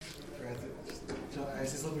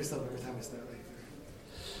It's a slippery slope every time I start late.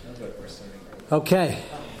 No, but we're starting early. Okay.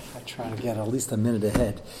 I try to get at least a minute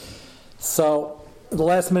ahead. So, the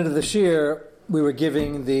last minute of this year, we were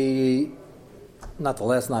giving not the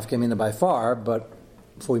last nafka mina by far, but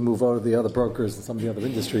before we move over to the other brokers and some of the other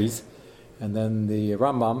industries, and then the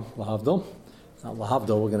Rambam, Lahavdil. It's not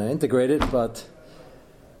Lahavdil, we're going to integrate it, but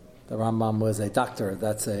the Rambam was a doctor.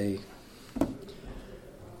 That's a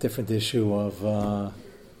different issue of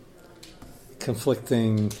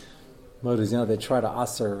conflicting motives. You know, they try to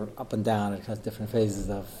usher up and down. It has different phases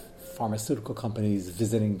of pharmaceutical companies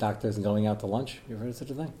visiting doctors and going out to lunch. You ever heard of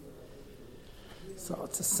such a thing? So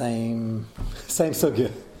it's the same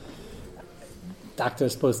sugya. Doctors are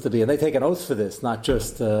supposed to be, and they take an oath for this, not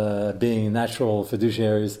just being natural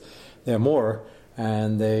fiduciaries. They're more,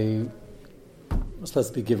 and they are supposed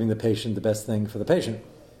to be giving the patient the best thing for the patient,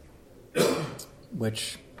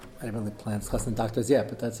 which I didn't really plan discussing doctors yet,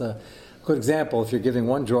 but that's a good example. If you're giving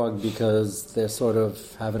one drug because they sort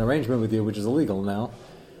of have an arrangement with you, which is illegal now,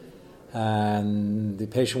 and the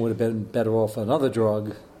patient would have been better off on another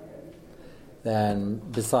drug, then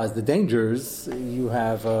besides the dangers, you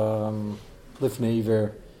have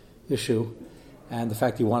lifnei issue, and the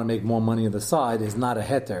fact you want to make more money on the side is not a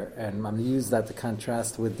heter. And I'm going to use that to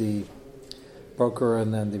contrast with the broker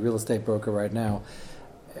and then the real estate broker right now.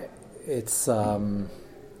 It's when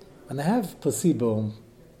they have placebo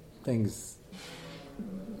things,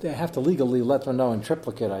 they have to legally let them know in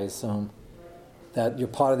triplicate, I assume, that you're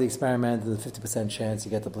part of the experiment and the 50% chance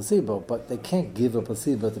you get the placebo, but they can't give a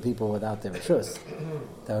placebo to people without their trust.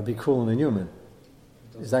 That would be cruel and inhuman.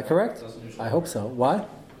 Is that correct? I hope so. Why?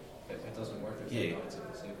 It doesn't work if they know it's a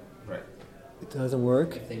placebo. Right. It doesn't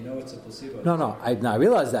work? If they know it's a placebo. No, I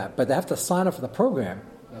realize that, but they have to sign up for the program.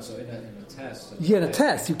 No, so in a test. Yeah, in a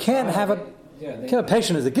test. You can't have a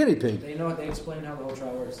patient as a guinea pig. They know. They explain how the whole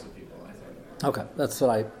trial works to people, I think. Okay, that's what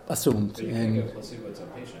I assumed. But you can't give a placebo to a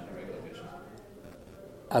patient, a regular patient.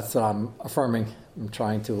 That's what I'm affirming. I'm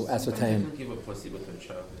trying to ascertain. Give a placebo to a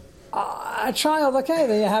child. A child, okay,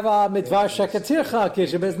 then you have a midvar shekatircha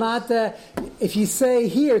kishim. It's not, if you say,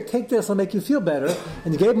 here, take this, it'll make you feel better,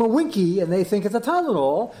 and you gave them a winky, and they think it's a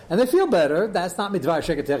Tylenol, and they feel better, that's not midvar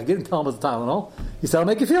shekatircha. You didn't tell them it's a Tylenol. You said, it'll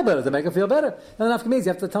make you feel better, to make them feel better. And then after means,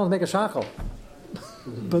 you have to tell them to make a shackle.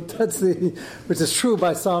 But that's which is true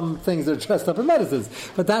by some things that are dressed up in medicines.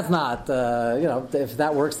 But that's not, if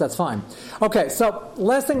that works, that's fine. Okay, so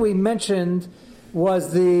last thing we mentioned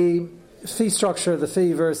was the fee structure, the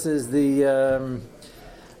fee versus the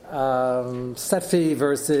set fee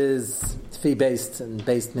versus fee-based. And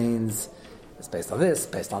based means it's based on this,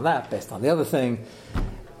 based on that, based on the other thing.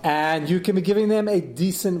 And you can be giving them a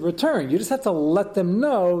decent return. You just have to let them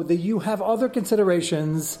know that you have other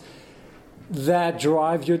considerations that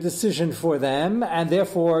drive your decision for them, and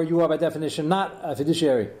therefore you are by definition not a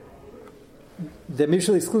fiduciary. They're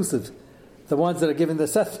mutually exclusive. The ones that are giving the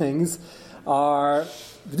set things are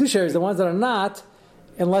fiduciaries. The ones that are not,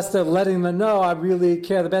 unless they're letting them know, I really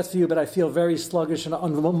care the best for you, but I feel very sluggish and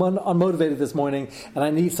unmotivated this morning, and I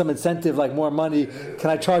need some incentive, like more money. Can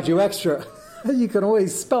I charge you extra? You can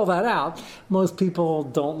always spell that out. Most people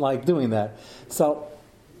don't like doing that. So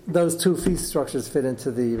those two fee structures fit into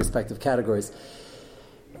the respective categories.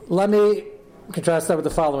 Let me contrast that with the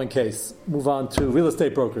following case. Move on to real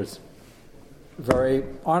estate brokers. Very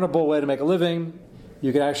honorable way to make a living.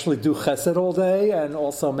 You can actually do chesed all day and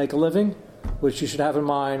also make a living, which you should have in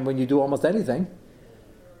mind when you do almost anything.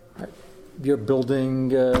 Right. You're building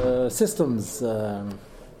systems.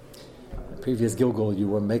 Previous Gilgal, you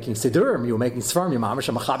were making Sidurim, you were making Sfarim, your mamash,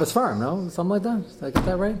 a Machabas farm, no? Something like that. Did I get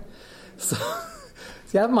that right? So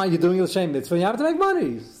you have in mind, you're doing the same mitzvah, you have to make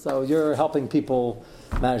money. So you're helping people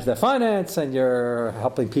manage their finance, and you're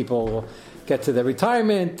helping people get to their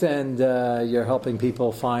retirement, and you're helping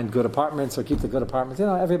people find good apartments or keep the good apartments.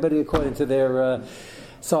 Everybody according to their...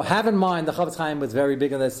 So have in mind, the Chavetz Chaim was very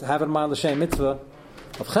big on this, have in mind l'shem mitzvah,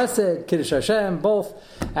 of chesed, kiddush Hashem, both,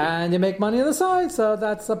 and you make money on the side, so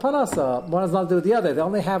that's a panasa. One has nothing to do with the other. They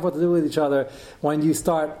only have what to do with each other when you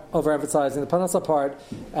start overemphasizing the panasa part,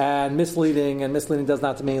 and misleading does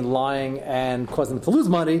not mean lying and causing them to lose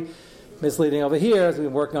money. Misleading over here, as we've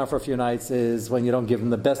been working on for a few nights, is when you don't give them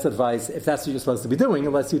the best advice, if that's what you're supposed to be doing,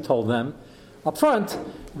 unless you told them up front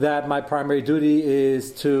that my primary duty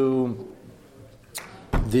is to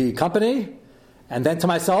the company, and then to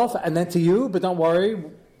myself, and then to you, but don't worry,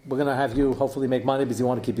 we're going to have you hopefully make money because you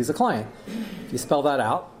want to keep you as a client. If you spell that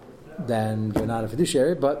out, then you're not a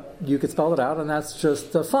fiduciary, but you could spell it out, and that's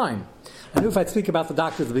just fine. I knew if I'd speak about the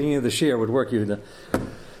doctor at the beginning of this year, it would work, Yehuda.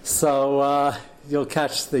 So you'll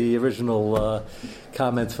catch the original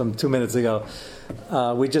comment from 2 minutes ago.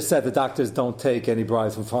 We just said the doctors don't take any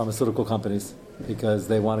bribes from pharmaceutical companies because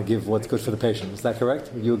they want to give what's good for the patient. Is that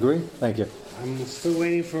correct? You agree? Thank you. I'm still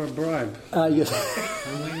waiting for a bribe. Yes.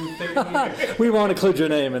 I'm waiting 30 years. We won't include your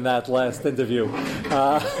name in that last interview.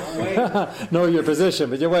 Know your position,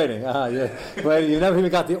 but you're waiting. You never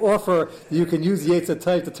even got the offer. You can use Yetzer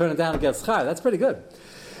Tov to turn it down and get schar. That's pretty good.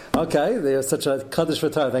 Okay, there's such a kaddish for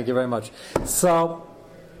Torah. Thank you very much. So,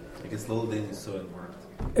 I guess little days is so important.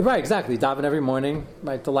 right, exactly. Daven every morning.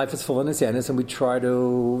 Right, the life is full of nisyanis, and we try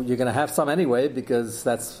to. You're going to have some anyway because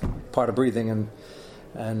that's part of breathing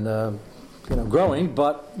and growing.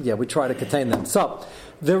 But yeah, we try to contain them. So,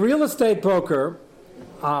 the real estate broker.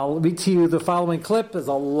 I'll read to you the following clip. There's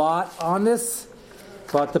a lot on this,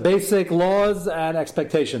 but the basic laws and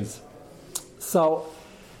expectations. So,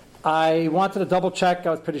 I wanted to double check.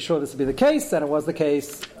 I was pretty sure this would be the case, and it was the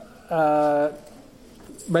case.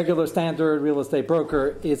 Regular standard real estate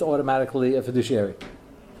broker is automatically a fiduciary.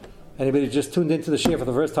 Anybody who just tuned into the share for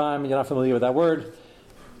the first time and you're not familiar with that word,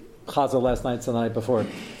 Chazal last night, so the night before,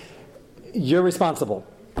 you're responsible,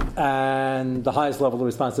 and the highest level of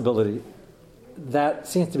responsibility. That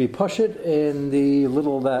seems to be pushit in the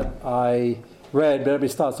little that I read, but everybody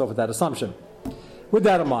starts off with that assumption. With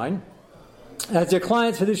that in mind, as your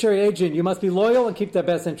client's fiduciary agent, you must be loyal and keep their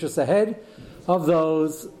best interests ahead of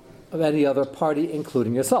those of any other party,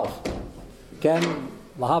 including yourself. Again,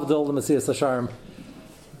 Lahavdil, the Messias Hashem,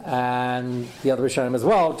 and the other Rishonim as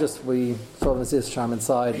well, just we throw the Messias Hashem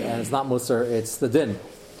inside, and it's not Musar, it's the Din.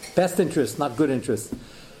 Best interest, not good interest.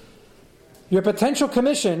 Your potential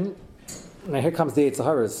commission, now here comes the Yetzer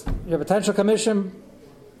Haras, your potential commission,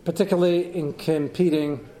 particularly in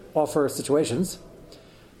competing offer situations,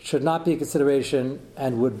 should not be a consideration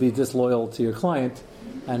and would be disloyal to your client.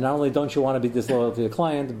 And not only don't you want to be disloyal to your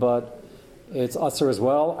client, but it's usher as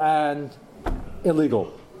well and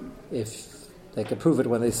illegal if they can prove it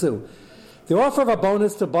when they sue. The offer of a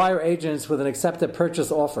bonus to buyer agents with an accepted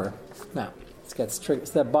purchase offer. Now, this gets tricky.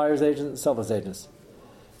 It's that buyer's agent and seller's agents.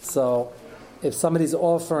 So, if somebody's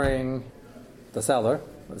offering the seller,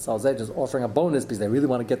 or the seller's agent is offering a bonus because they really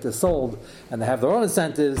want to get this sold and they have their own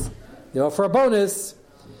incentives, they offer a bonus.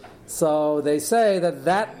 So they say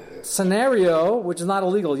that scenario, which is not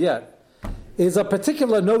illegal yet, is a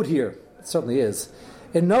particular note here. It certainly is.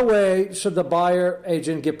 In no way should the buyer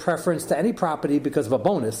agent give preference to any property because of a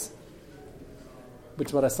bonus, which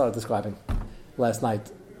is what I started describing last night.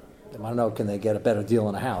 They want to know, can they get a better deal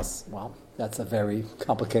on a house? Well, that's a very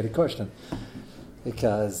complicated question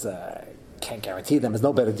because can't guarantee them there's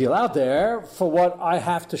no better deal out there. For what I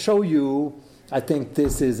have to show you, I think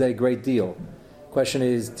this is a great deal. Question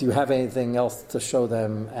is, do you have anything else to show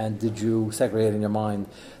them, and did you segregate in your mind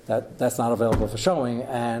that that's not available for showing,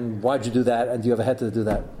 and why'd you do that, and do you have a head to do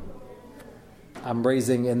that? I'm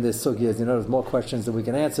raising in this sugya, as you know, there's more questions than we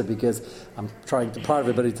can answer because I'm trying to prod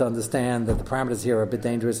everybody to understand that the parameters here are a bit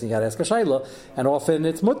dangerous and you got to ask a shayla, and often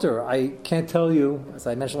it's mutter. I can't tell you, as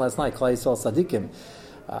I mentioned last night, Klal Yisrael Sadikim.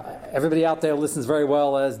 Everybody out there listens very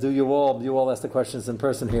well, as do you all. You all ask the questions in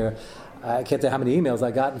person here. I can't tell how many emails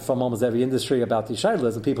I've gotten from almost every industry about these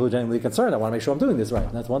shaylas and people who are genuinely concerned. I want to make sure I'm doing this right,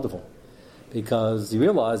 and that's wonderful. Because you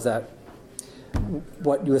realize that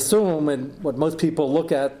what you assume and what most people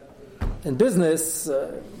look at in business,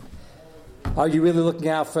 are you really looking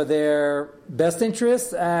out for their best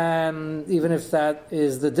interests? And even if that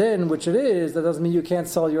is the din, which it is, that doesn't mean you can't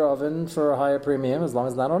sell your oven for a higher premium as long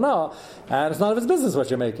as I don't know. And it's none of its business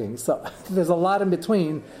what you're making. So there's a lot in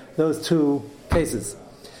between those two cases.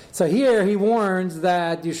 So here he warns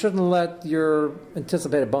that you shouldn't let your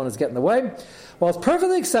anticipated bonus get in the way. While it's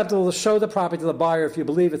perfectly acceptable to show the property to the buyer if you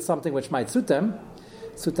believe it's something which might suit them.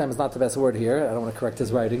 Suit them is not the best word here. I don't want to correct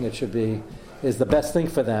his writing. It should be, is the best thing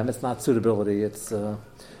for them. It's not suitability. It's full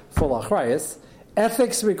achrayus.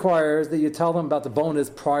 Ethics requires that you tell them about the bonus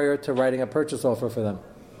prior to writing a purchase offer for them.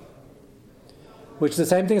 Which is the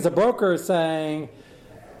same thing as a broker saying,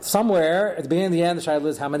 somewhere, at the beginning and the end, the shayla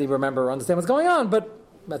is how many remember or understand what's going on, but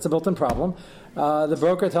that's a built-in problem. The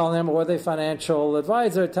broker telling them, or the financial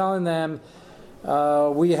advisor telling them,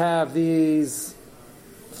 we have these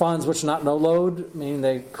funds which are not no-load, meaning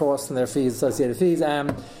they cost and their fees, associated fees,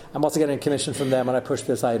 and I'm also getting a commission from them when I push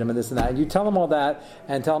this item and this and that. And you tell them all that,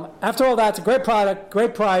 and tell them, after all that, it's a great product,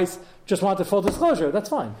 great price, just want the full disclosure. That's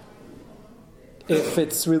fine. If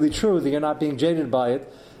it's really true that you're not being jaded by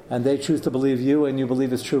it, and they choose to believe you, and you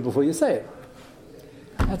believe it's true before you say it.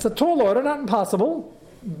 That's a tall order, not impossible,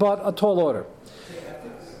 but a tall order.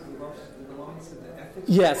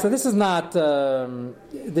 Yeah, so this is not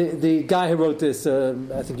the guy who wrote this.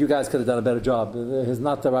 I think you guys could have done a better job. It's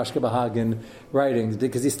not the Rashka Bahagan writings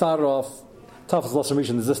because he started off toughest loss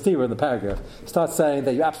Rishon. There's a steer in the paragraph. He starts saying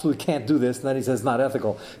that you absolutely can't do this, and then he says it's not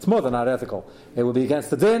ethical. It's more than not ethical. It would be against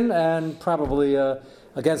the din and probably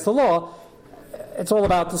against the law. It's all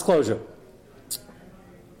about disclosure.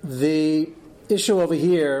 The issue over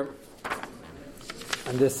here,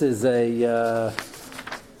 and this is an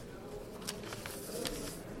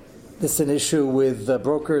issue with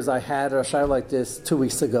brokers. I had a show like this 2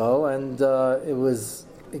 weeks ago, and it was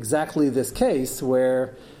exactly this case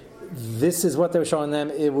where this is what they were showing them.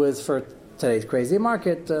 It was for today's crazy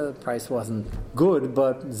market. The price wasn't good,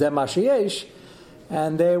 but Zemashiesh,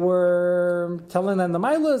 and they were telling them the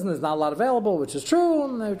milas, and there's not a lot available, which is true,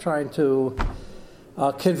 and they were trying to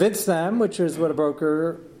convince them, which is what a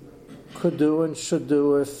broker could do and should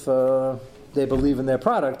do if they believe in their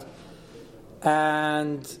product.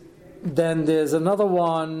 And then there's another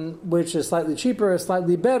one which is slightly cheaper,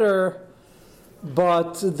 slightly better,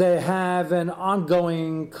 but they have an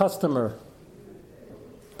ongoing customer.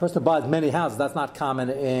 The person buys many houses. That's not common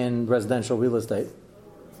in residential real estate.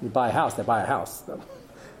 You buy a house, they buy a house.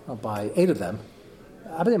 They'll buy 8 of them.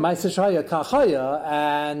 And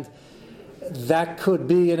that could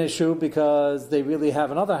be an issue because they really have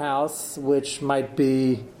another house which might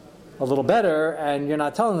be a little better, and you're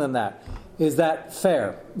not telling them that. Is that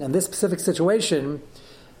fair? In this specific situation,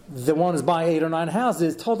 the one who's buying 8 or 9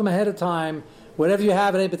 houses told them ahead of time, whatever you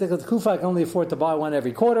have in any particular kufa, I can only afford to buy one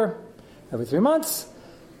every quarter, every 3 months,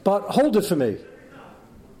 but hold it for me.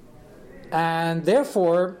 And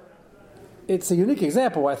therefore, it's a unique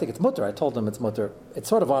example where I think it's mutter. I told them it's mutter. It's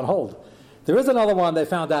sort of on hold. There is another one they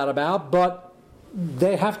found out about, but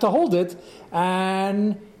they have to hold it,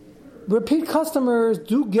 and repeat customers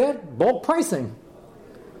do get bulk pricing.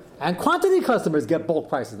 And quantity customers get bulk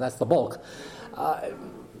prices. That's the bulk.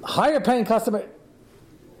 Higher paying customer,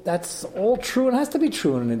 that's all true and has to be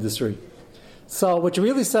true in an industry. So what you're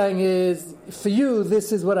really saying is, for you,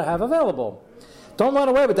 this is what I have available. Don't run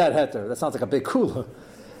away with that heter. That sounds like a big kula.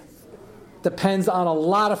 Depends on a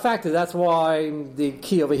lot of factors. That's why the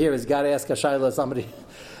key over here is got to ask a shayla, somebody.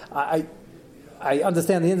 I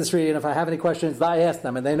understand the industry, and if I have any questions, I ask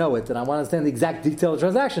them, and they know it, and I want to understand the exact detail of the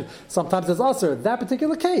transaction. Sometimes it's usher. That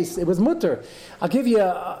particular case, it was mutter. I'll give you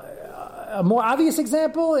a more obvious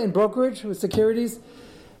example in brokerage with securities.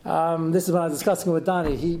 This is when I was discussing it with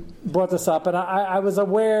Donnie. He brought this up, and I was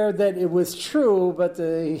aware that it was true, but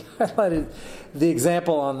he highlighted the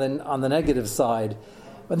example on the negative side.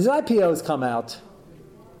 When these IPOs come out,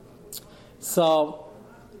 so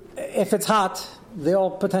if it's hot, they all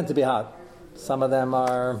pretend to be hot. Some of them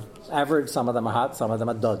are average, some of them are hot, some of them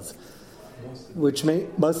are duds. Which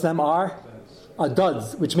most of them are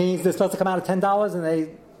duds, which means they're supposed to come out at $10 and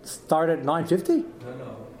they start at $9.50?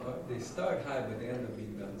 No. They start high, but they end up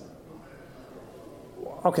being duds.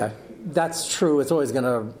 Okay, that's true. It's always going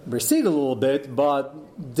to recede a little bit, but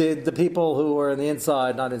did the people who were on the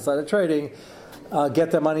inside, not insider trading,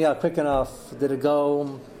 get their money out quick enough? Did it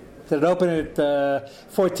open at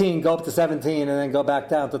 14, go up to 17, and then go back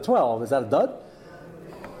down to 12? Is that a dud?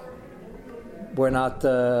 We're not,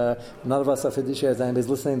 none of us are fiduciaries. Anybody's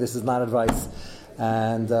listening, this is not advice.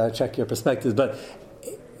 And check your perspectives. But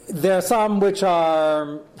there are some which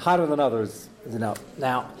are hotter than others, as you know.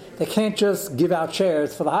 Now, they can't just give out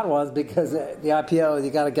shares for the hot ones because the IPO,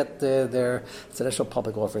 you got to get their initial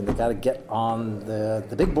public offering. They got to get on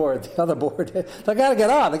the big board, the other board. They got to get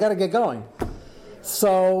on. They got to get going.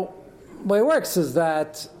 So the way it works is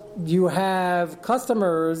that you have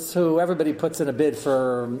customers who everybody puts in a bid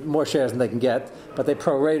for more shares than they can get, but they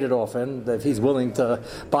prorate it often. If he's willing to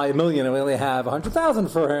buy $1 million and we only have 100,000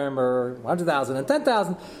 for him, or 100,000 and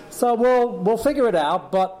 10,000, so we'll figure it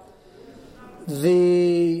out. But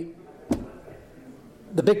the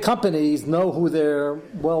big companies know who their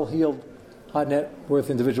well-heeled, high net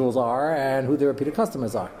worth individuals are and who their repeated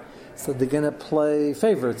customers are. So they're going to play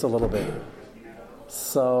favorites a little bit.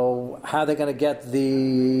 So how are they going to get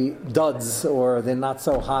the duds or the not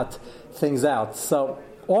so hot things out? So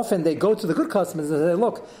often they go to the good customers and say,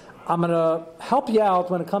 look, I'm going to help you out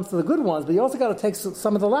when it comes to the good ones, but you also got to take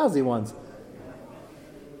some of the lousy ones.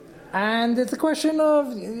 And it's a question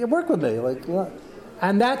of, you work with me.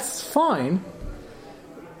 And that's fine.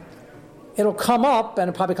 It'll come up, and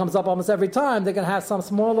it probably comes up almost every time. They're going to have some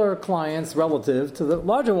smaller clients relative to the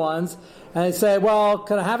larger ones, and they say, well,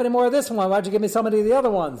 can I have any more of this one? Why'd you give me so many of the other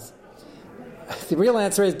ones? The real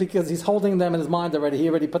answer is because he's holding them in his mind already. He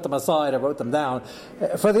already put them aside. I wrote them down.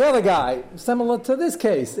 For the other guy, similar to this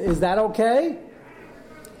case, is that okay?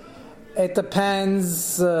 It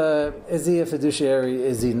depends. Is he a fiduciary?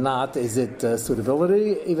 Is he not? Is it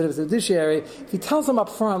suitability? Even if it's a fiduciary, if he tells them up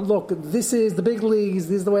front, look, this is the big leagues,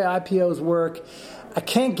 this is the way IPOs work. I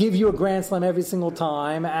can't give you a grand slam every single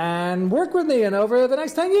time, and work with me, and over the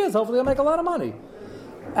next 10 years, hopefully I'll make a lot of money.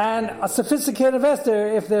 And a sophisticated investor,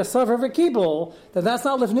 if they're Sofer V'Kibul, then that's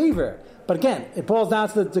not Lifneiver. But again, it boils down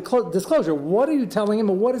to the disclosure. What are you telling him,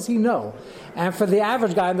 and what does he know? And for the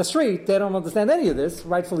average guy in the street, they don't understand any of this,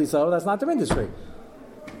 rightfully so. That's not their industry.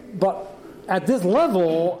 But at this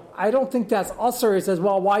level, I don't think that's usher. He says,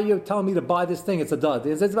 well, why are you telling me to buy this thing? It's a dud.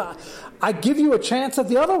 He says, I give you a chance at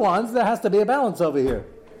the other ones. There has to be a balance over here.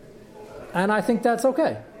 And I think that's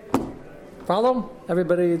okay. Follow?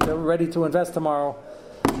 Everybody ready to invest tomorrow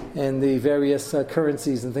in the various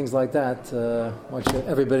currencies and things like that. I want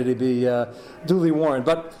everybody to be duly warned.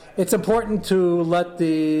 But it's important to let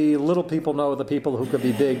the little people know, the people who could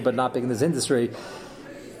be big but not big in this industry.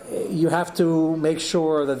 You have to make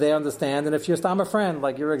sure that they understand. And if you're a friend,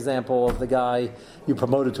 like your example of the guy you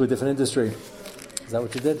promoted to a different industry, is that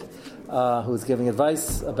what you did? Who was giving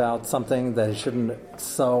advice about something that he shouldn't.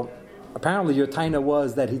 So apparently your taina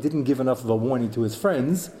was that he didn't give enough of a warning to his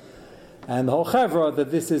friends, and the whole chevra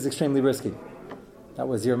that this is extremely risky. That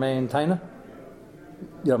was your main taina?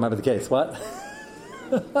 You don't remember the case, what?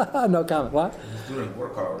 No comment, what? It was doing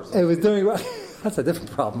work hours. It was doing work. That's a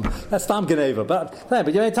different problem. That's Stam Geneva. But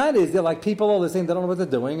your main taina is they're like people all the same, they don't know what they're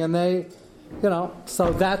doing, and they,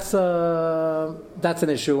 so that's an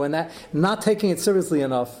issue, and that not taking it seriously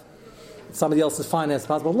enough, somebody else's finance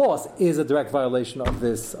possible loss, is a direct violation of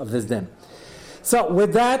this din. So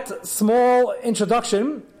with that small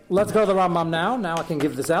introduction, let's go to the Rambam now. Now I can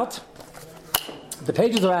give this out. The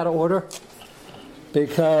pages are out of order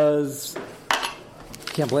because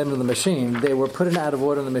you can't blame it on the machine. They were put in out of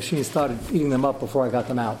order and the machine started eating them up before I got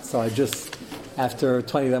them out. So I just, after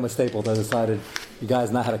 20 of them were stapled, I decided, you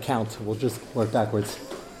guys know how to count. We'll just work backwards.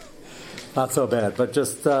 Not so bad. But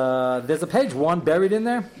just, there's a page 1 buried in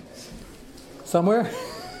there somewhere,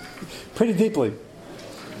 pretty deeply.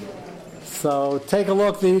 So take a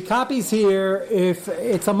look. The copies here, if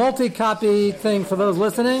it's a multi-copy thing for those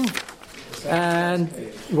listening, and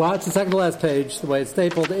it's the second to last page, the way it's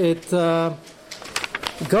stapled. It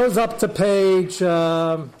goes up to page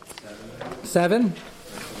 7,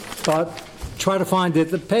 but try to find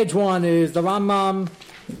it. The page 1 is the Rambam,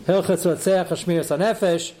 Hilchos Ratzeach Hashmiras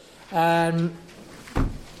HaNefesh, and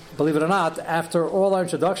believe it or not, after all our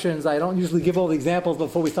introductions, I don't usually give all the examples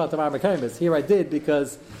before we start the Rambam Kaimis. Here I did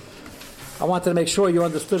because I wanted to make sure you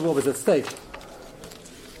understood what was at stake.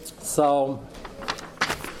 So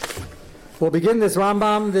we'll begin this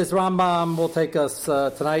Rambam. This Rambam will take us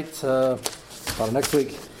tonight, about next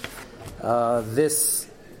week. This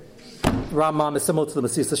Rambam is similar to the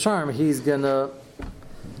Mesilas Yesharim. He's going to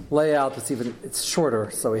lay out, it's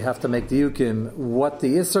shorter, so we have to make the yukim. What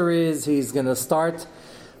the Isser is, he's going to start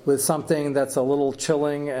with something that's a little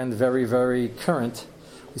chilling and very, very current.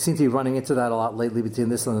 We seem to be running into that a lot lately between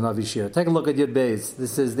this and the Navi Shir. Take a look at Yud Beis.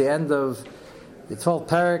 This is the end of the 12th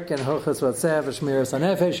parak and Hilchos Ratzeach Hashmiras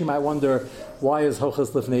HaNefesh. You might wonder, why is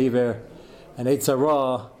Hilchos Lifnei Iver and Eitz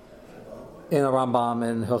Hara in a Rambam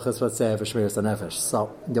and Hilchos Ratzeach Hashmiras HaNefesh?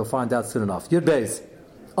 So you'll find out soon enough. Yud Beis.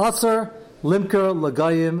 Aser Limker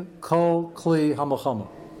L'Gayim Kol Kli HaMelchama.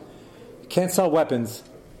 You can't sell weapons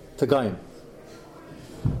to Gayim.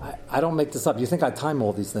 I don't make this up. You think I time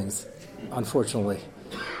all these things, unfortunately.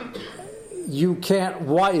 You can't.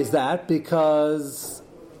 Why is that? Because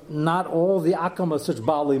not all the Akam are such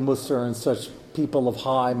Bali Musar and such people of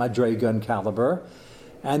high Madrega and caliber,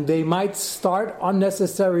 and they might start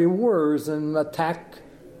unnecessary wars and attack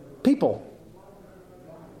people.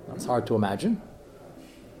 That's hard to imagine.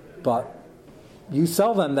 But you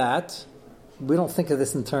sell them that. We don't think of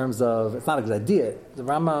this in terms of, it's not a good idea. The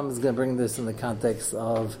Rambam is going to bring this in the context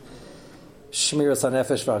of Shmiras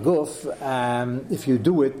HaNefesh V'Aguf, and if you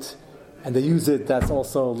do it, and they use it, that's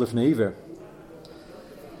also Lifnei Iver.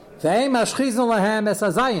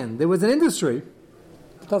 There was an industry,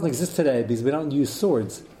 it doesn't exist today because we don't use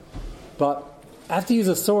swords, but after you use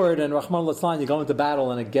a sword and Rahman al-Islam, you go into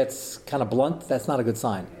battle and it gets kind of blunt, that's not a good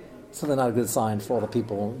sign. It's certainly not a good sign for all the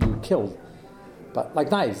people you killed. But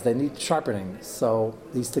like knives, they need sharpening. So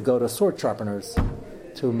they used to go to sword sharpeners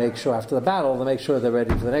to make sure after the battle, to make sure they're ready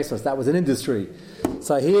for the next one. That was an industry.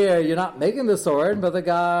 So here, you're not making the sword, but the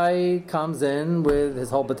guy comes in with his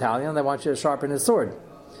whole battalion. They want you to sharpen his sword.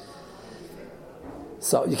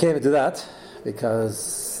 So you can't even do that,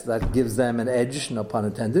 because that gives them an edge, no pun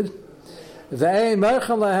intended. And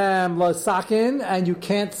you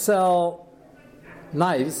can't sell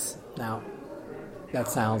knives. Now, that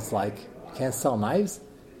sounds like, you can't sell knives?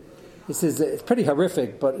 it's pretty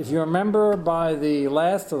horrific, but if you remember by the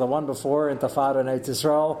last or the one before Intifada in Eretz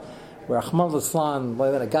Yisrael, where Ahmad al-Islam,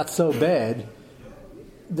 when it got so bad,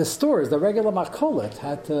 the stores, the regular makolet,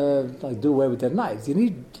 had to do away with their knives. You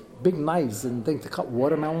need big knives and things to cut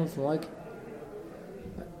watermelons and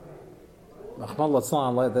Ahmad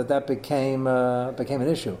al-Islam, that became an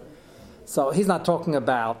issue. So he's not talking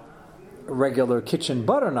about regular kitchen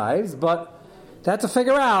butter knives, but they had to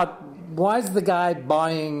figure out, why is the guy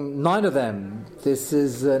buying 9 of them? This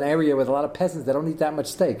is an area with a lot of peasants. They don't eat that much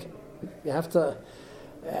steak. You have to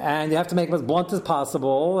make them as blunt as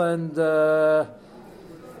possible and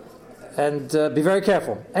be very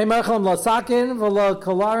careful.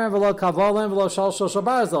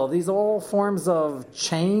 These are all forms of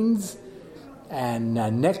chains and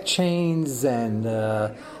neck chains and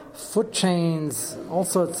foot chains, all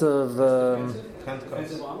sorts of...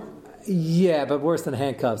 Handcuffs. Yeah, but worse than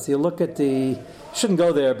handcuffs. You look at shouldn't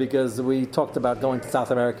go there because we talked about going to South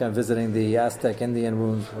America and visiting the Aztec Indian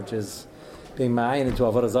ruins, which is being ma'ayin into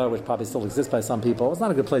Avodah Zarah, which probably still exists by some people. It's not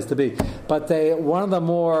a good place to be. But one of the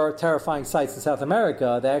more terrifying sites in South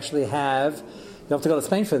America, they actually have, you don't have to go to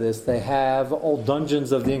Spain for this, they have old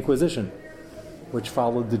dungeons of the Inquisition, which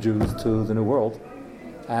followed the Jews to the New World.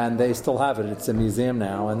 And they still have it. It's a museum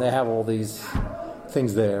now, and they have all these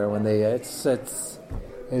things there.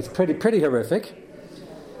 It's pretty horrific.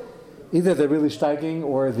 Either they're really steiging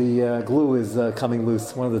or the glue is coming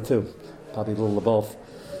loose. One of the two. Probably a little of both.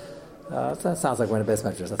 That sounds like we're in a base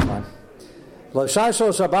measures. That's fine. Lo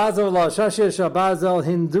shashol shabazel, lo shashir shabazel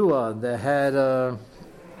hindua. They had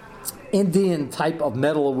Indian type of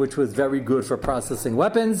metal which was very good for processing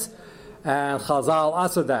weapons. And Chazal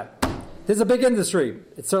answered that. This is a big industry.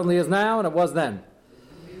 It certainly is now, and it was then.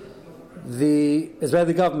 The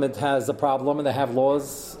Israeli government has a problem, and they have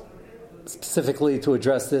laws specifically to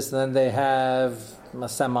address this, and then they have a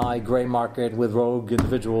semi-gray market with rogue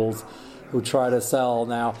individuals who try to sell.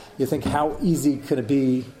 Now, you think, how easy could it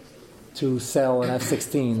be to sell an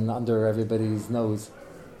F-16 under everybody's nose?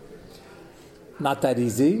 Not that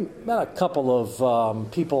easy. About a couple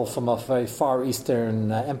of people from a very far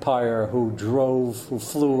eastern empire who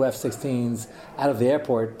flew F-16s out of the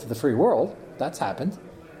airport to the free world. That's happened,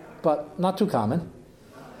 but not too common.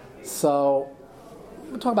 So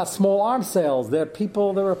we're talking about small arms sales. There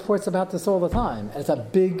are reports about this all the time, and it's a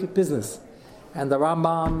big business. And the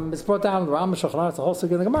Rambam is brought down. The Rambam Shulchan Aruch, it's a whole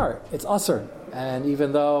sugya in the Gemara. It's usher, and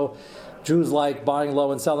even though Jews like buying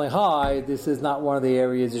low and selling high, this is not one of the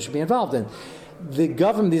areas you should be involved in. The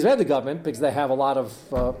Israeli government, because they have a lot of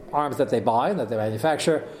arms that they buy and that they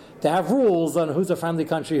manufacture, they have rules on who's a friendly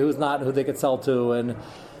country, who's not, and who they could sell to, and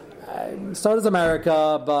so does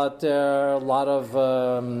America, but there are a lot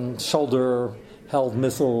of shoulder-held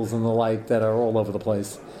missiles and the like that are all over the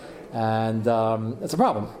place, and it's a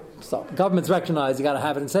problem. So governments recognize you got to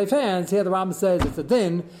have it in safe hands. Here the Rambam says it's a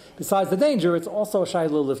din. Besides the danger, it's also a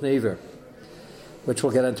shayla lifnei iver, which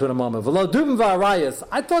we'll get into in a moment. V'lo dubim v'arayas.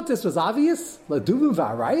 I thought this was obvious. Lo dubim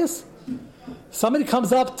v'arayas. Somebody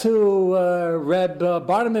comes up to Reb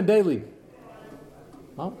Barnum and Bailey.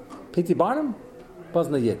 Well, P.T. Barnum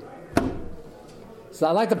wasn't a yid. So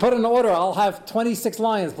I'd like to put in an order. I'll have 26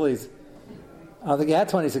 lions, please. I don't think he had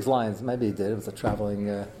 26 lions. Maybe he did. It was a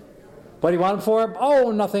traveling... What do you want him for?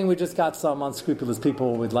 Oh, nothing. We just got some unscrupulous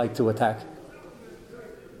people we'd like to attack.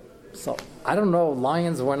 So, I don't know.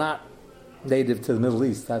 Lions were not native to the Middle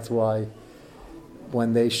East. That's why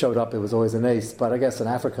when they showed up, it was always an ace. But I guess in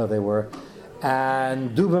Africa they were.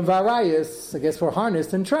 And Dubim Varayas, I guess, were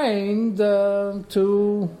harnessed and trained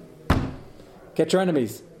to get your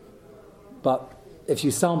enemies. But if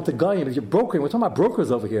you sell them to Goyim, if you're brokering, we're talking about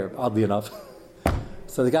brokers over here, oddly enough.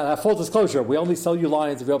 So they got to have full disclosure. We only sell you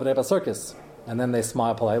lions if you open up a circus. And then they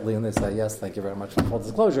smile politely and they say, yes, thank you very much for full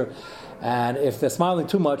disclosure. And if they're smiling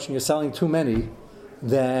too much and you're selling too many,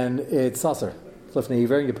 then it's usher. Lifnei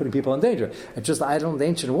iver, you're putting people in danger. I don't know, the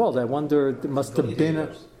ancient world, I wonder, there must have been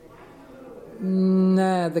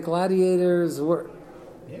the gladiators were...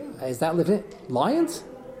 Yeah. Is that lions?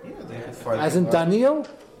 Yeah, they had fight. As in Daniel?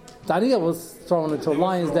 Daniel was thrown into a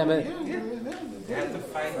lion's den. They had to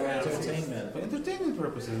fight For entertainment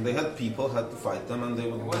purposes. They had people, had to fight them, and they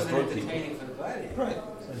would destroy people. entertaining for the gladiators. Right.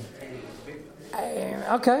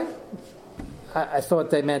 Okay. I thought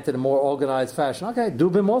they meant in a more organized fashion. Okay,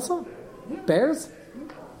 Dubim also? Bears?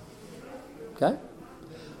 Okay.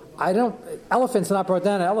 Elephants are not brought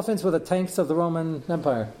down. Elephants were the tanks of the Roman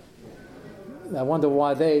Empire. I wonder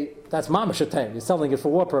why that's mamash a tank. You're selling it for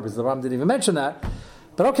war purposes. The Ram didn't even mention that.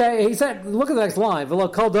 But okay, he said, look at the next line. So you're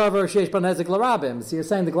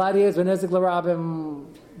saying the gladiators were nezik l'rabim.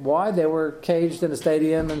 Why? They were caged in a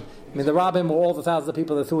stadium, and I mean the Rabbim were all the thousands of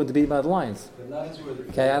people that threw into beat by the lions. The lions were the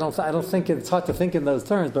Okay, I don't think it's hard to think in those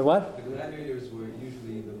terms, but what? The gladiators were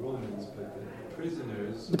usually the Romans,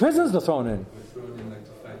 but The prisoners were thrown in. were thrown in like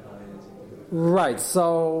to fight lions. Right,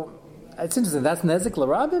 so it's interesting. That's Nezik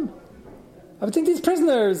L'Rabim? I would think these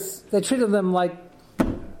prisoners, they treated them like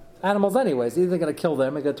animals anyways. Either they're going to kill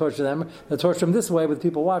them, they're going to torture them, they'll torture them this way with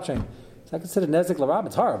people watching. So I consider Nezik L'Rabim,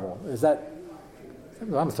 it's horrible. Is that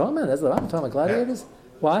what I'm talking about? Is that what I'm talking about? Gladiators?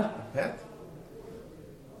 What? Pet?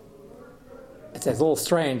 It's a little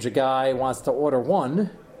strange. A guy wants to order one.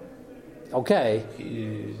 Okay.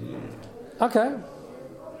 Okay.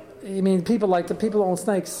 You mean people like the people who own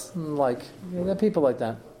snakes? Like, there are people like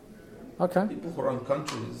that. Okay. People who run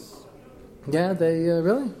countries. Yeah, they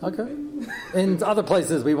really? Okay. In other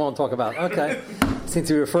places we won't talk about. Okay. Seem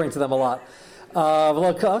to be referring to them a lot.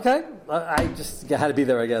 Look, okay. I just had to be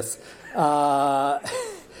there, I guess.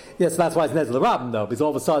 Yes, that's why it's Nezik L'Rabim, though, because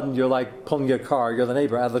all of a sudden you're like pulling your car, you're the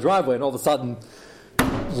neighbor out of the driveway, and all of a sudden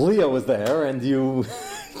Leo is there, and you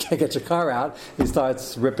can't get your car out. He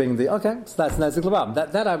starts ripping the. Okay, so that's Nezik L'Rabim.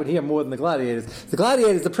 That I would hear more than the gladiators. The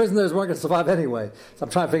gladiators, the prisoners weren't going to survive anyway. So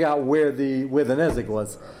I'm trying to figure out where the Nezik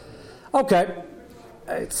was. Okay.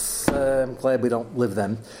 I'm glad we don't live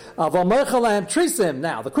then. Now,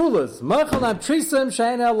 the coolers.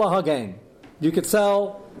 You could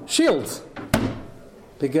sell shields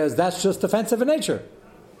because that's just defensive in nature.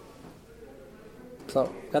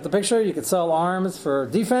 So, got the picture? You could sell arms for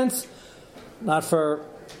defense, not for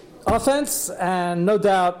offense, and no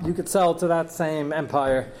doubt you could sell to that same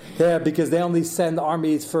empire there because they only send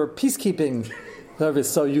armies for peacekeeping service,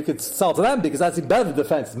 so you could sell to them because that's better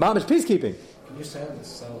defense. Mamish peacekeeping. Can you sell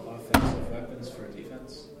offensive weapons for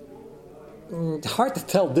defense? Hard to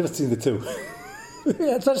tell the difference between the two.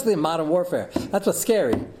 Especially in modern warfare. That's what's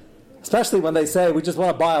scary. Especially when they say, we just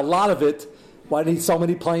want to buy a lot of it. Why do we need so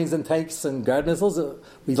many planes and tanks and guard missiles?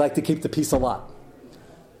 We like to keep the peace a lot.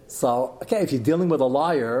 So, okay, if you're dealing with a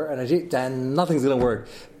liar, then nothing's going to work.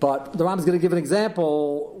 But the Rambam's going to give an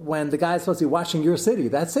example when the guy's supposed to be watching your city.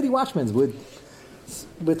 That city watchman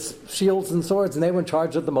with shields and swords, and they were in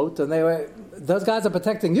charge of the moat, and those guys are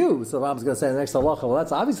protecting you. So the Rambam's going to say in the next halacha, well,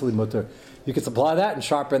 that's obviously mutter. You can supply that and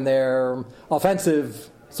sharpen their offensive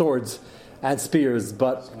swords and spears,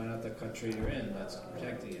 but... So why not the country you're in that's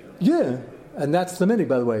protecting you? Yeah, and that's the meaning,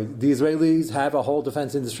 by the way. The Israelis have a whole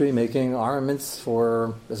defense industry making armaments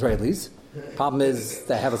for Israelis. Problem is,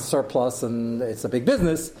 they have a surplus and it's a big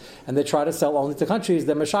business, and they try to sell only to countries.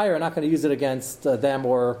 The Mashayah are not going to use it against them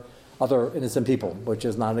or other innocent people, which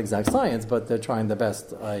is not an exact science, but they're trying their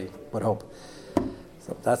best, I would hope.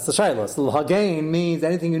 So that's the shayla. So Hagain means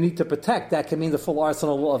anything you need to protect. That can mean the full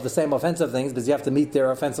arsenal of the same offensive things, because you have to meet their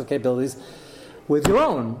offensive capabilities with your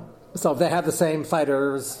own. So if they have the same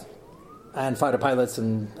fighters and fighter pilots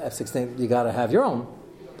and F-16, you got to have your own.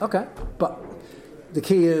 Okay, but the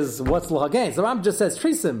key is what's Hagain. So the Rambam just says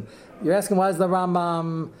trisim. You're asking why does the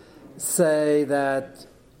Rambam say that?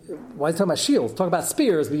 Why is he talking about shields? Talk about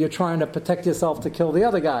spears, but you're trying to protect yourself to kill the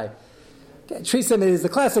other guy. Trisim is the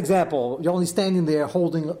class example. You're only standing there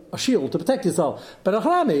holding a shield to protect yourself. But a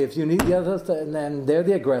harami, if you need the others, and then they're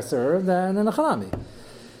the aggressor, then a harami.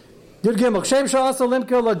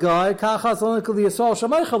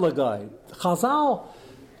 Chazal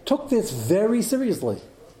took this very seriously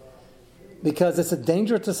because it's a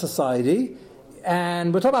danger to society.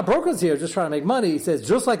 And we're talking about brokers here, just trying to make money. He says,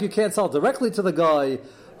 just like you can't sell directly to the guy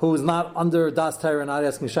who is not under Das Torah and not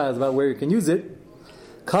asking shaylas about where you can use it.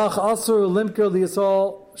 Kach asur limker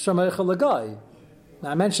liyasol shamecha lagai. Now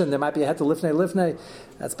I mentioned there might be a het to lifnei.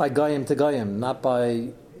 That's by goyim to goyim, not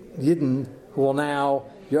by yidden who will now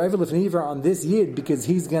you're over lifnei on this yid because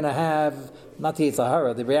he's going to have not the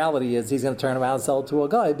Yitzhahara. The reality is he's going to turn around and sell it to a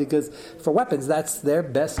guy because for weapons that's their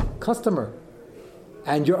best customer.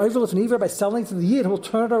 And you're over lifnei by selling to the yid who will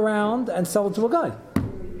turn it around and sell it to a guy.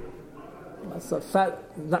 That's a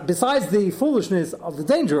besides the foolishness of the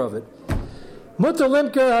danger of it. Mutter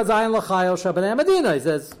limker hazayin l'chayil shabanei Medina. He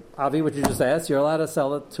says, Avi, what you just asked, you're allowed to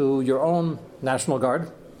sell it to your own National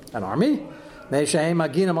Guard, an army. Meisheim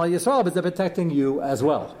maginam al Yisrael, but they're protecting you as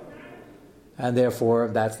well. And therefore,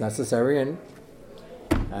 that's necessary,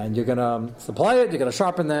 and you're going to supply it, you're going to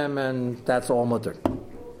sharpen them, and that's all mutter.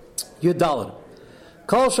 Yud Daled.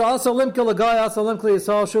 Kol sha'asa limka l'gai asa limka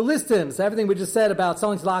l'yisrael shulistim. So everything we just said about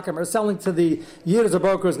selling to the Akam or selling to the Yid as a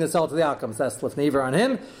broker is going to sell to the Akam. So that's lifneiver on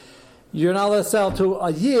him. You're not allowed to sell to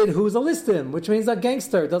a Yid who's a listim, which means a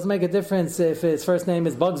gangster. It doesn't make a difference if his first name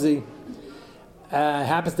is Bugsy.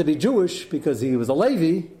 Happens to be Jewish because he was a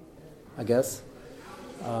Levi, I guess.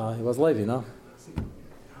 He was Levi, no?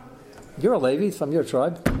 You're a Levi from your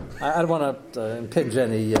tribe. I don't want to impinge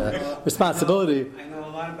any responsibility. I know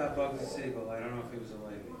a lot about Bugsy Siegel. I don't know if he was a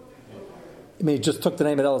Levi. I mean, he just took the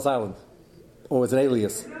name at Ellis Island. Or was it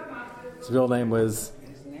alias? His real name was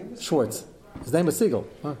Schwartz. His name was Siegel.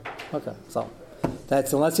 Huh. Okay, so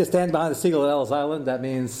that's unless you stand behind the Siegel at Ellis Island, that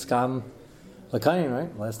means Skam L'Kayin,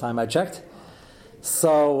 right? Last time I checked.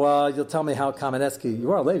 So you'll tell me how Kamenetsky.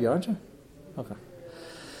 You are a Levi, aren't you? Okay.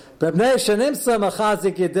 You're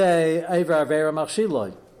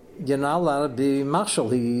not allowed to be machshel.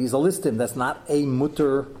 He's a listim. That's not a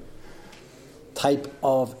mutter type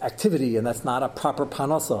of activity, and that's not a proper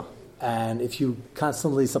panasa. And if you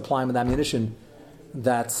constantly supply him with ammunition,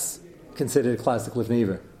 that's considered a classic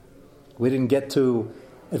lifnei. We didn't get to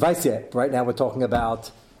advice yet. Right now we're talking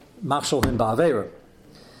about machshel him ba'avera.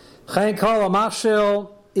 Chen kol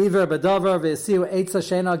machshel iver bedavar v'esiu eitza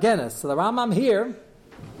sheina genes. So the Rambam here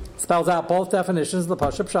spells out both definitions of the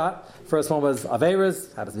Pashup Pshat. First one was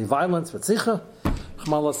averas, happens to be violence, ritzicha,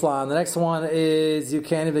 chmal aslan. The next one is you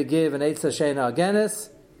can't even give an eitza sheina genes.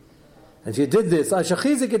 If you did this, notice how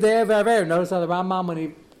the Rambam, when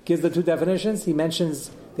he gives the two definitions, he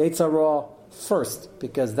mentions the Eitz Hara first,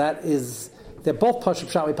 because that is, they're both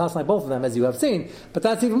Pashup Pshat. We pass by both of them, as you have seen, but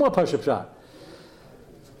that's even more Pashup Pshat.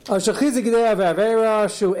 That's the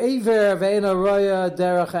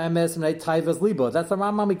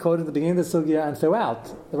Rambam we quoted at the beginning of the Sugya and throughout.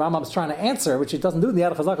 The Rambam's trying to answer, which he doesn't do in the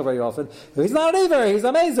Yad Chazaka very often. He's not an Iver, he's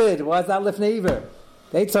amazing. Why is that Lifnei Iver?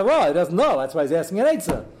 The Eitz Hara, he doesn't know, that's why he's asking an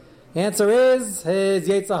Eitzah. The answer is his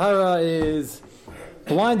Yetzer Hara is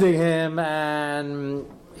blinding him and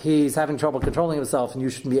he's having trouble controlling himself, and you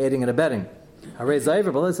shouldn't be aiding and abetting. Harei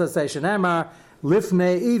Zayver, but let's say Shenemar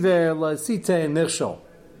Lifnei Iver L'Sitein Mirshol.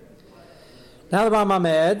 Now the Rambam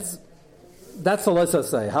adds, that's the let's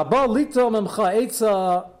say. Haba Lito Memcha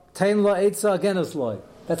Eitza Tein La Eitza Genes Loi.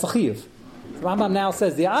 That's a chiyuv. The Rambam now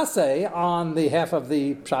says the asay on the half of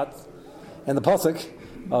the pshat and the pasuk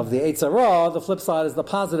of the Eitz Hara. The flip side is the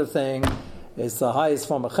positive thing. It's the highest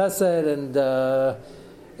form of chesed, and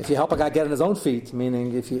if you help a guy get on his own feet,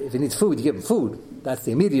 meaning if he needs food, you give him food. That's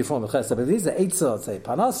the immediate form of chesed. But if he's the Eitzah, say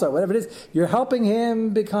panasa, whatever it is, you're helping him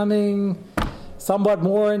becoming somewhat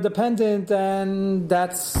more independent, and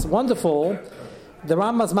that's wonderful. The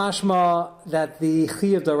Rambam's mashma that the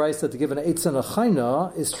chiyuv d'oraisa to give an Eitzah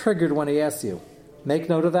nechayna is triggered when he asks you. Make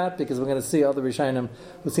note of that, because we're going to see other Rishonim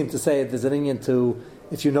who seem to say there's an inyan to,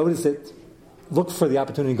 if you notice it, look for the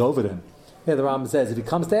opportunity to go over to him. Here the Rambam says, if he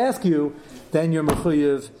comes to ask you, then you're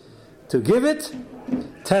mechuyev to give it.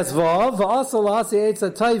 Tezvav, v'asal hasi eitza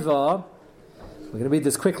taiva. We're going to read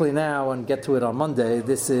this quickly now and get to it on Monday.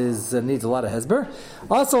 This is needs a lot of hesber.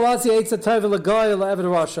 Asal hasi eitza taiva l'goy l'eved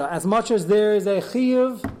rasha. As much as there is a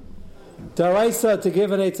chiyuv d'oraisa to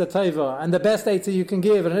give an eitza taiva, and the best eitza you can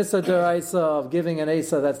give, an eitza d'oraisa of giving an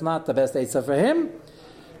eitza that's not the best eitza for him.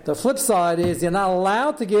 The flip side is you're not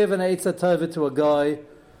allowed to give an eitza taiva to a guy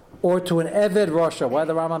or to an Eved Rasha. Why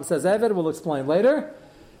the Rambam says Eved, we'll explain later.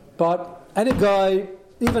 But any guy,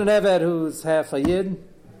 even an Eved who's half a Yid,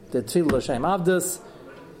 the Tfilah L'Shem Avdus,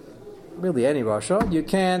 really any Rasha, you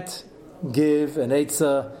can't give an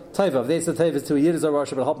Eitza Taiva. If the Eitza Taiva is to a Yid as a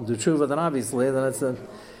Rasha, but help him to Tshuva, then obviously,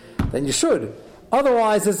 then you should.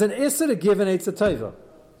 Otherwise, it's an Issa to give an Eitza Taiva.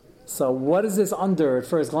 So what is this under at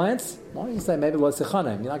first glance? Well, you say maybe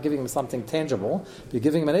L'Sichanim. You're not giving him something tangible. You're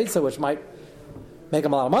giving him an Eitza which might make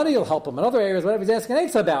him a lot of money, you'll help him in other areas, whatever he's asking an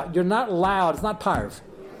Eitzah about. You're not allowed, it's not parv.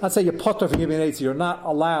 Let's say you're potter for giving an Eitzah, you're not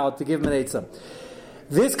allowed to give him an Eitzah.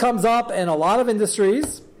 This comes up in a lot of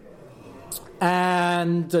industries,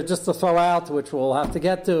 and just to throw out, which we'll have to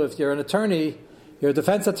get to, if you're an attorney, you're a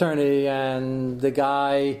defense attorney, and the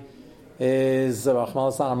guy is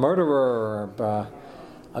a murderer, or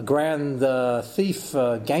a grand thief,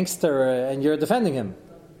 gangster, and you're defending him.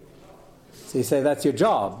 So you say that's your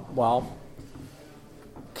job. Well,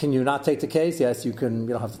 can you not take the case? Yes, you can.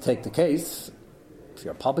 You don't have to take the case. If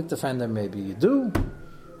you're a public defender, maybe you do.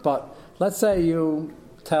 But let's say you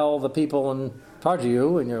tell the people in charge of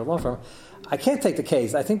you in your law firm, I can't take the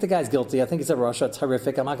case. I think the guy's guilty. I think he's a Russia. It's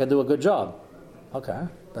horrific. I'm not going to do a good job. Okay.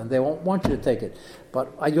 Then they won't want you to take it.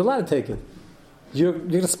 But are you allowed to take it? You're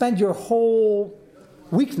going to spend your whole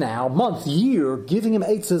week now, month, year, giving him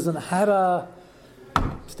eitzes and how to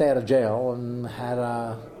stay out of jail and how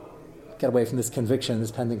to get away from this conviction,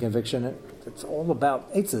 this pending conviction. It's all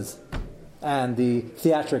about eitzes and the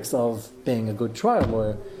theatrics of being a good trial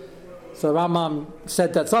lawyer. So Rambam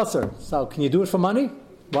said that's usher. So can you do it for money?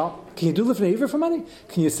 Well, can you do Lifnei Iver for money?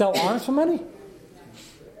 Can you sell arms for money?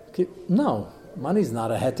 No. Money's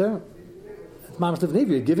not a heter. It's Mamash Lifnei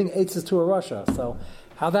Iver. You're giving eitzes to a Russia. So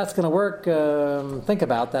How that's going to work, think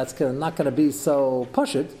about. That's not going to be so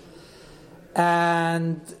pushit.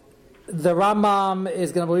 And the Rambam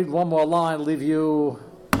is going to read one more line, leave you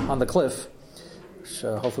on the cliff, which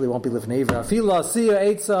hopefully won't be living either. Afila siya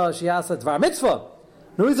eitza shiasa dvar mitzvah.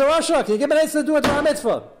 Nui's a Rasha. Can you give me an eitza to do a dvar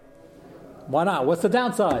mitzvah? Why not? What's the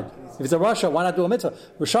downside? If it's a Rasha, why not do a mitzvah?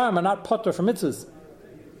 Risharim are not potter for mitzvahs.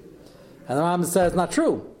 And the Rambam says, not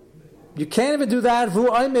true. You can't even do that. If you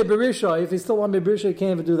still want Berisha, you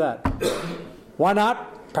can't even do that. Why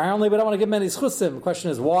not? Apparently, we don't want to give him any schusim. The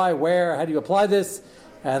question is why, where, how do you apply this?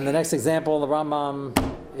 And the next example, the Rambam,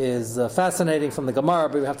 is fascinating from the Gemara,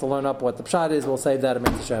 but we have to learn up what the pshat is. We'll save that in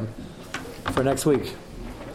Hashem for next week.